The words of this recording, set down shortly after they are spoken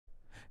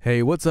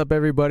Hey, what's up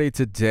everybody?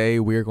 Today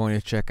we're going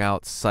to check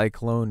out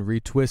Cyclone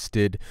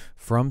Retwisted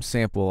from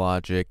Sample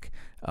Logic.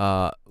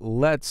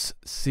 Let's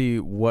see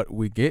what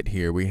we get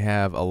here. We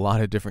have a lot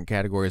of different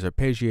categories: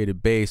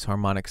 arpeggiated bass,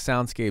 harmonic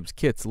soundscapes,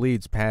 kits,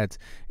 leads, pads,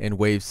 and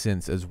wave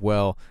synths, as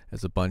well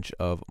as a bunch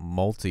of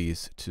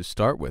multis to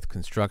start with: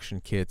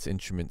 construction kits,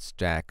 instrument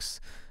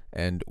stacks,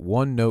 and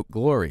one note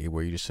glory,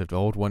 where you just have to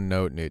hold one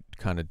note and it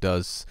kind of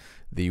does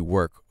the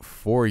work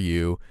for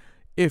you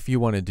if you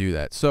want to do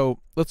that. So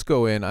let's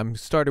go in. I'm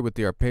started with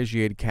the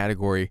arpeggiated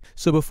category.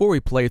 So before we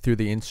play through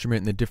the instrument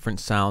and the different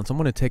sounds, I'm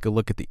going to take a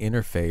look at the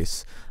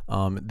interface.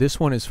 This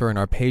one is for an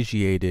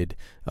arpeggiated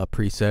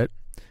preset,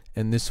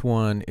 and this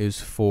one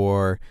is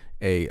for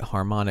a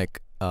harmonic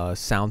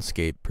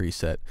soundscape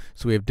preset.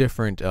 So we have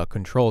different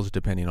controls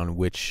depending on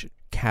which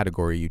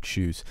category you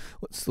choose.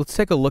 Let's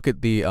take a look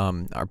at the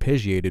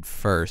arpeggiated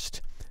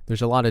first.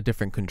 There's a lot of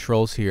different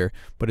controls here,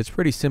 but it's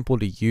pretty simple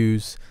to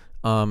use.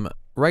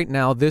 Right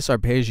now, this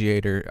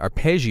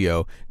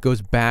arpeggio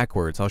goes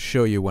backwards. I'll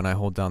show you when I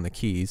hold down the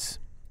keys.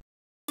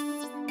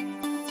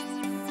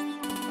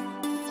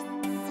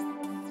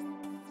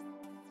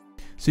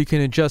 So you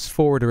can adjust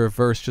forward or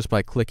reverse just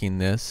by clicking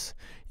this.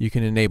 You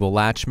can enable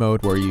latch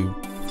mode, where you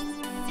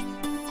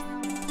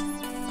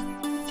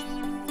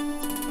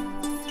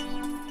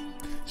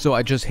So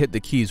I just hit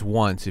the keys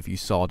once, if you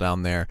saw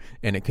down there,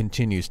 and it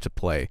continues to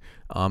play.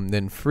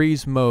 Then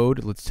freeze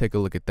mode, let's take a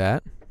look at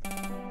that.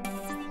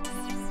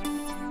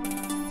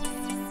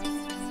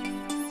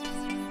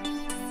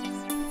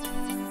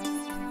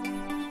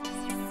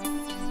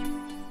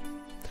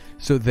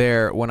 So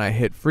there, when I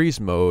hit freeze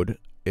mode,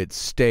 it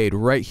stayed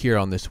right here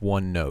on this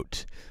one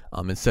note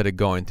instead of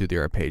going through the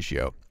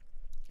arpeggio.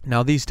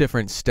 Now these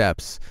different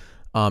steps,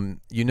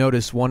 you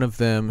notice one of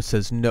them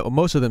says no,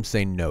 most of them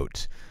say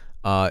note,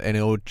 and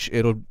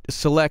it'll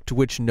select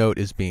which note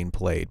is being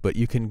played. But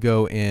you can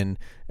go in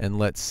and,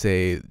 let's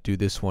say, do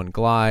this one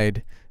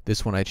glide.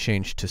 This one I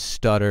changed to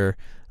stutter.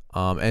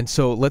 And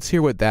so let's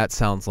hear what that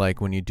sounds like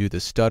when you do the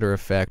stutter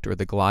effect or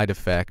the glide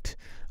effect.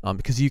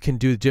 Because you can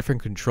do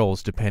different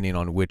controls depending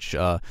on which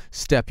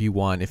step you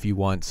want. If you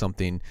want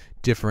something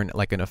different,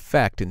 like an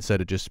effect,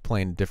 instead of just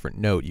playing a different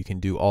note, you can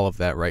do all of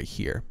that right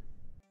here.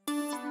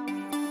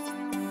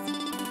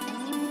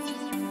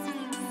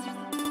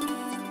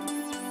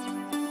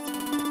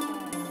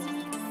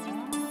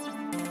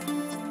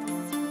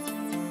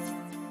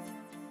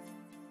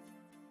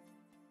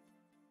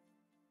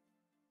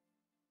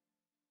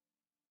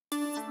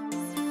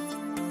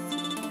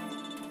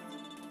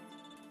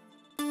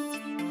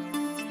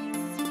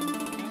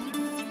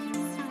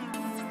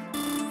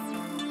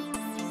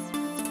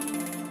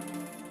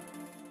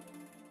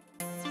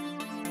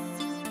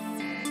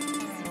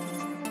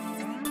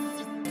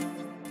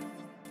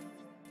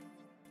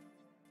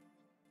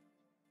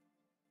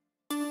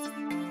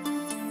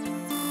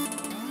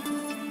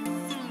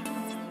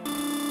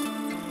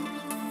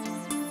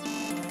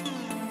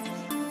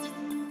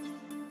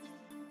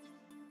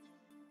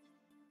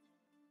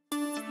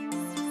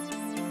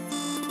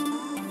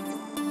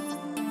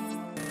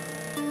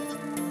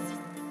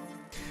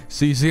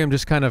 So you see I'm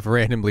just kind of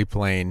randomly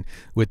playing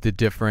with the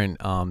different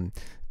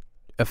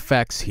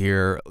effects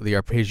here. The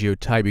arpeggio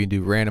type, you can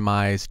do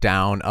randomize,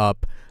 down,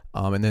 up,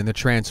 and then the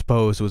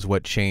transpose was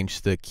what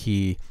changed the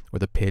key or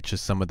the pitch of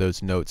some of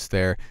those notes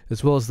there,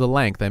 as well as the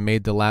length. I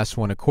made the last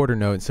one a quarter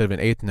note instead of an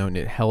eighth note, and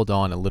it held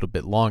on a little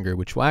bit longer,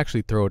 which will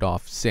actually throw it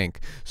off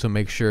sync. So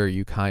make sure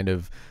you kind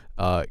of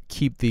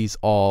keep these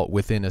all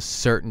within a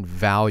certain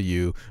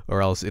value,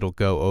 or else it'll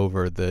go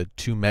over the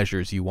two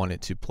measures you want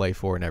it to play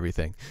for and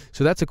everything.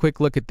 So that's a quick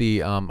look at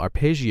the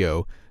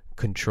arpeggio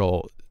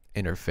control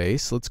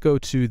interface. Let's go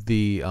to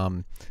the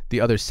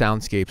other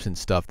soundscapes and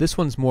stuff. This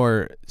one's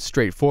more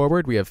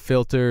straightforward. We have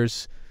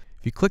filters.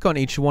 If you click on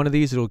each one of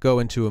these, it'll go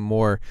into a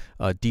more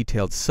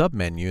detailed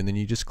submenu, and then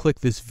you just click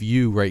this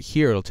view right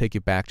here. It'll take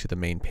you back to the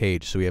main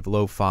page. So we have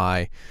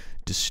lo-fi,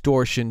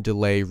 distortion,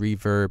 delay,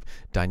 reverb,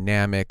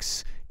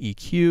 dynamics,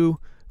 EQ,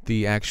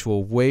 the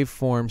actual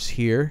waveforms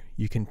here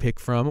you can pick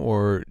from,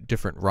 or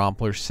different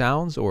Rompler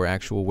sounds or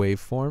actual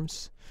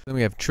waveforms. Then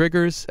we have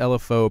triggers,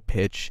 LFO,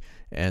 pitch,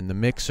 and the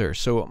mixer.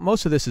 So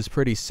most of this is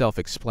pretty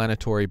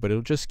self-explanatory, but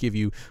it'll just give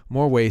you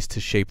more ways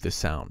to shape the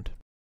sound.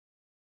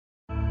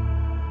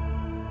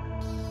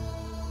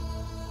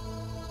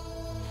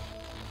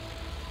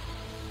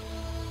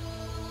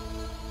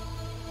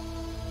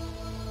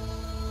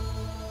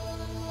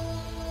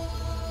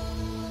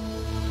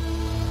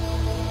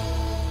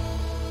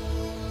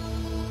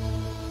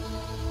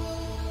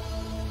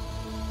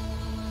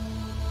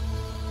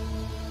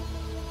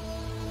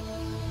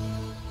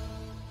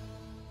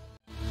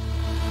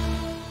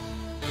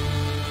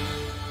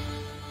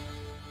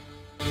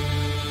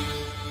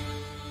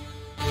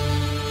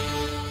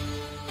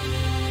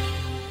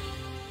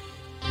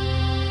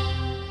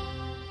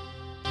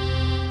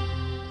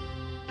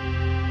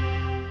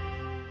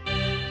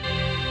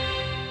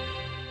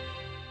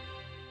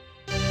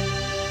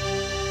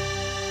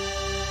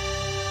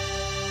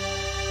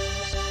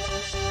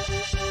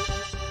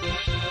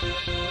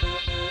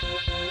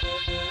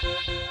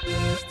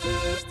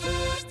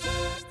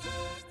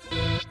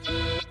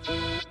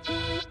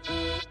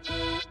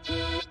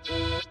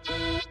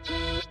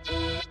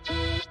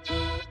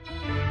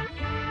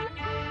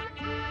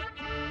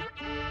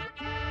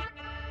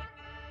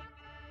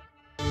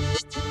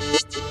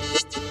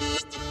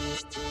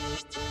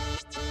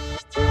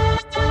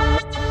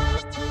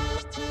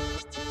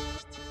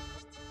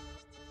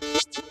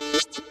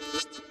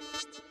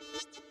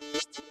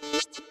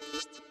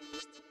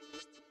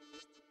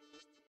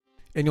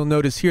 And you'll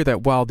notice here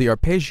that while the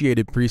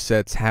arpeggiated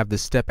presets have the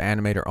step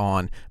animator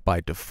on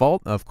by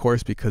default, of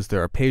course, because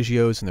they're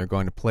arpeggios and they're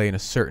going to play in a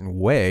certain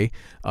way,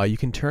 you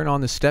can turn on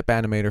the step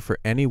animator for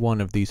any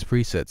one of these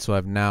presets. So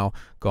I've now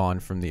gone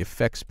from the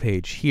effects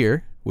page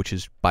here, which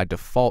is by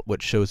default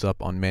what shows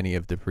up on many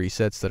of the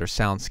presets that are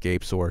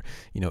soundscapes or,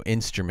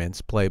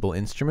 instruments, playable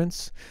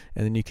instruments.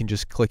 And then you can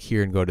just click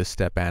here and go to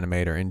step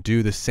animator and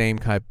do the same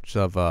types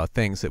of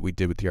things that we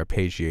did with the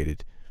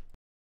arpeggiated.